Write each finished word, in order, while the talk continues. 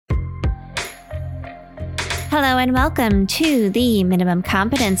Hello and welcome to the Minimum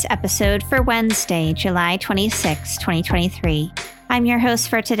Competence episode for Wednesday, July 26, 2023. I'm your host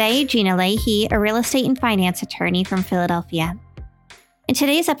for today, Gina Leahy, a real estate and finance attorney from Philadelphia. In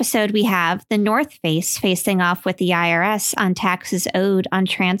today's episode, we have the North Face facing off with the IRS on taxes owed on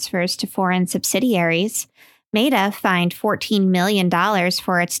transfers to foreign subsidiaries. Meta fined $14 million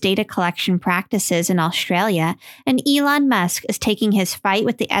for its data collection practices in Australia, and Elon Musk is taking his fight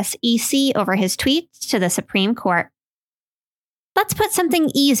with the SEC over his tweets to the Supreme Court. Let's put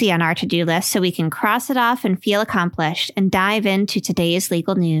something easy on our to-do list so we can cross it off and feel accomplished, and dive into today's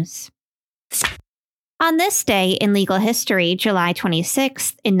legal news. On this day in legal history, July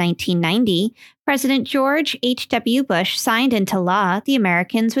 26th, in 1990, President George H.W. Bush signed into law the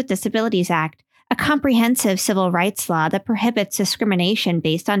Americans with Disabilities Act, a comprehensive civil rights law that prohibits discrimination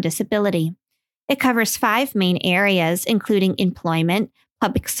based on disability. It covers 5 main areas, including employment,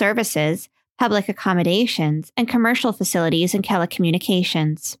 public services, public accommodations, and commercial facilities and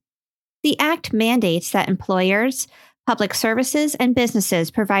telecommunications. The Act mandates that employers, public services, and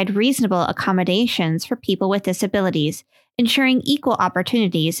businesses provide reasonable accommodations for people with disabilities, ensuring equal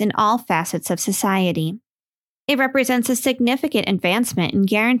opportunities in all facets of society. It represents a significant advancement in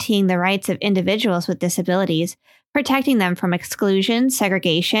guaranteeing the rights of individuals with disabilities, protecting them from exclusion,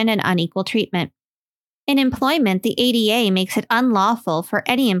 segregation, and unequal treatment. In employment, the ADA makes it unlawful for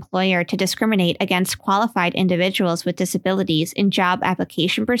any employer to discriminate against qualified individuals with disabilities in job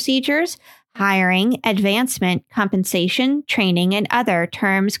application procedures, hiring, advancement, compensation, training, and other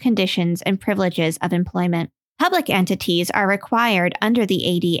terms, conditions, and privileges of employment. Public entities are required under the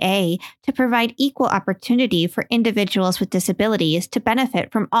ADA to provide equal opportunity for individuals with disabilities to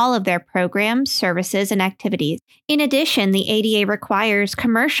benefit from all of their programs, services, and activities. In addition, the ADA requires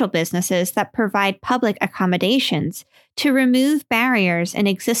commercial businesses that provide public accommodations to remove barriers in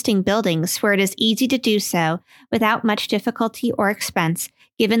existing buildings where it is easy to do so without much difficulty or expense,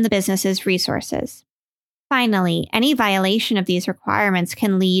 given the business's resources. Finally, any violation of these requirements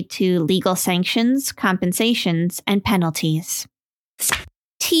can lead to legal sanctions, compensations, and penalties.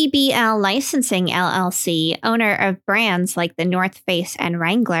 TBL Licensing LLC, owner of brands like the North Face and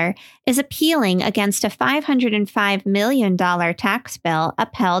Wrangler, is appealing against a $505 million tax bill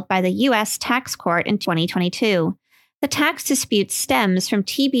upheld by the U.S. Tax Court in 2022. The tax dispute stems from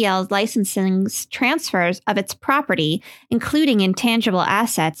TBL Licensing's transfers of its property, including intangible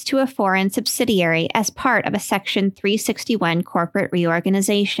assets, to a foreign subsidiary as part of a Section 361 corporate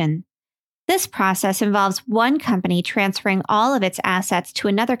reorganization. This process involves one company transferring all of its assets to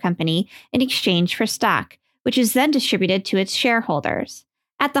another company in exchange for stock, which is then distributed to its shareholders.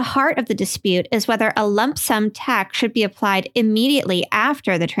 At the heart of the dispute is whether a lump sum tax should be applied immediately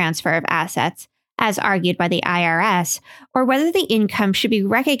after the transfer of assets, as argued by the IRS, or whether the income should be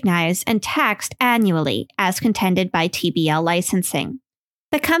recognized and taxed annually, as contended by TBL Licensing.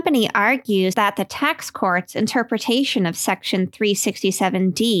 The company argues that the tax court's interpretation of Section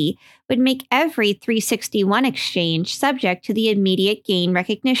 367D would make every 361 exchange subject to the immediate gain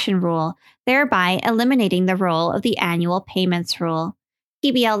recognition rule, thereby eliminating the role of the annual payments rule.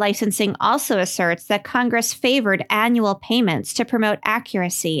 TBL Licensing also asserts that Congress favored annual payments to promote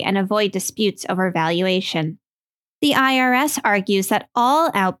accuracy and avoid disputes over valuation. The IRS argues that all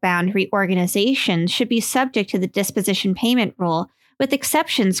outbound reorganizations should be subject to the disposition payment rule, with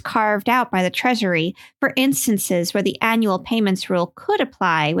exceptions carved out by the Treasury for instances where the annual payments rule could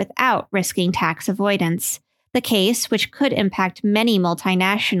apply without risking tax avoidance. The case, which could impact many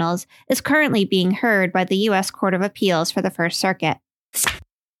multinationals, is currently being heard by the U.S. Court of Appeals for the First Circuit.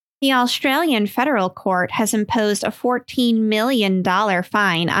 The Australian Federal Court has imposed a $14 million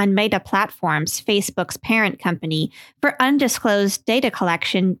fine on Meta Platforms, Facebook's parent company, for undisclosed data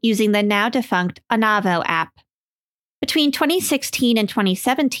collection using the now-defunct Anavo app. Between 2016 and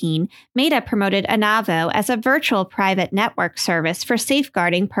 2017, Meta promoted Anavo as a virtual private network service for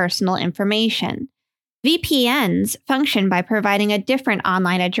safeguarding personal information. VPNs function by providing a different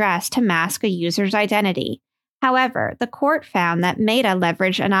online address to mask a user's identity. However, the court found that Meta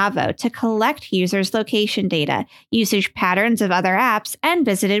leveraged Anavo to collect users' location data, usage patterns of other apps, and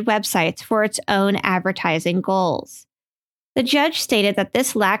visited websites for its own advertising goals. The judge stated that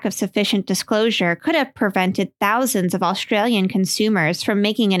this lack of sufficient disclosure could have prevented thousands of Australian consumers from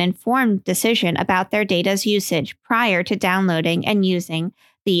making an informed decision about their data's usage prior to downloading and using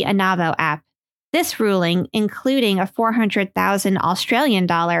the Anavo app. This ruling, including a $400,000 Australian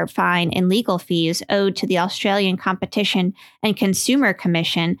dollar fine in legal fees owed to the Australian Competition and Consumer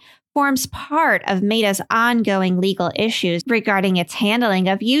Commission, forms part of Meta's ongoing legal issues regarding its handling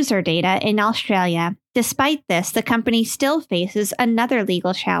of user data in Australia. Despite this, the company still faces another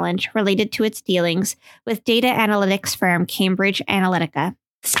legal challenge related to its dealings with data analytics firm Cambridge Analytica.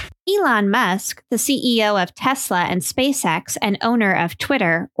 Elon Musk, the CEO of Tesla and SpaceX and owner of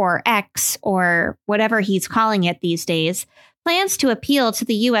Twitter, or X, or whatever he's calling it these days, plans to appeal to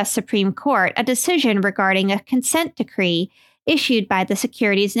the U.S. Supreme Court a decision regarding a consent decree issued by the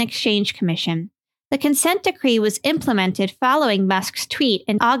Securities and Exchange Commission. The consent decree was implemented following Musk's tweet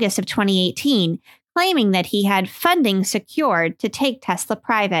in August of 2018, claiming that he had funding secured to take Tesla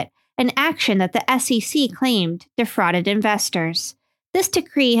private, an action that the SEC claimed defrauded investors. This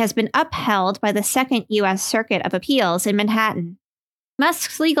decree has been upheld by the Second U.S. Circuit of Appeals in Manhattan.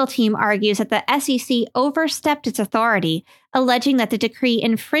 Musk's legal team argues that the SEC overstepped its authority, alleging that the decree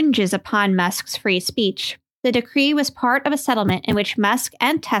infringes upon Musk's free speech. The decree was part of a settlement in which Musk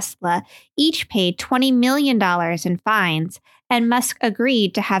and Tesla each paid $20 million in fines, and Musk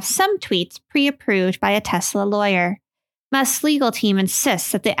agreed to have some tweets pre-approved by a Tesla lawyer. Musk's legal team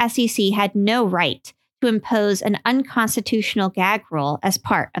insists that the SEC had no right to impose an unconstitutional gag rule as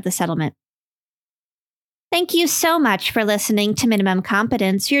part of the settlement. Thank you so much for listening to Minimum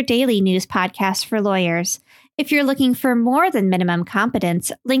Competence, your daily news podcast for lawyers. If you're looking for more than minimum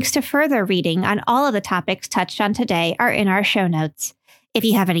competence, links to further reading on all of the topics touched on today are in our show notes. If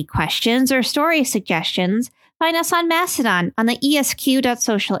you have any questions or story suggestions, find us on Mastodon on the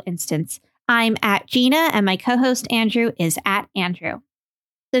esq.social instance. I'm at Gina, and my co-host Andrew is at Andrew.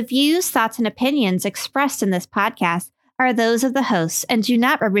 The views, thoughts, and opinions expressed in this podcast are those of the hosts and do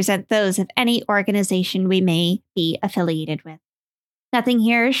not represent those of any organization we may be affiliated with. Nothing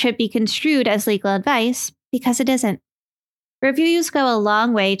here should be construed as legal advice, because it isn't. Reviews go a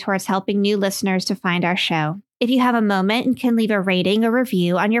long way towards helping new listeners to find our show. If you have a moment and can leave a rating or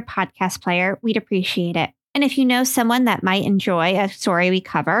review on your podcast player, we'd appreciate it. And if you know someone that might enjoy a story we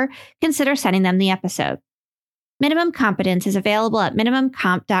cover, consider sending them the episode. Minimum Competence is available at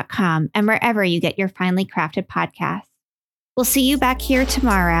minimumcomp.com and wherever you get your finely crafted podcasts. We'll see you back here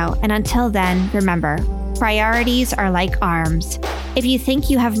tomorrow, and until then, remember, priorities are like arms. If you think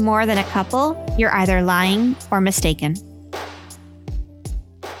you have more than a couple, you're either lying or mistaken.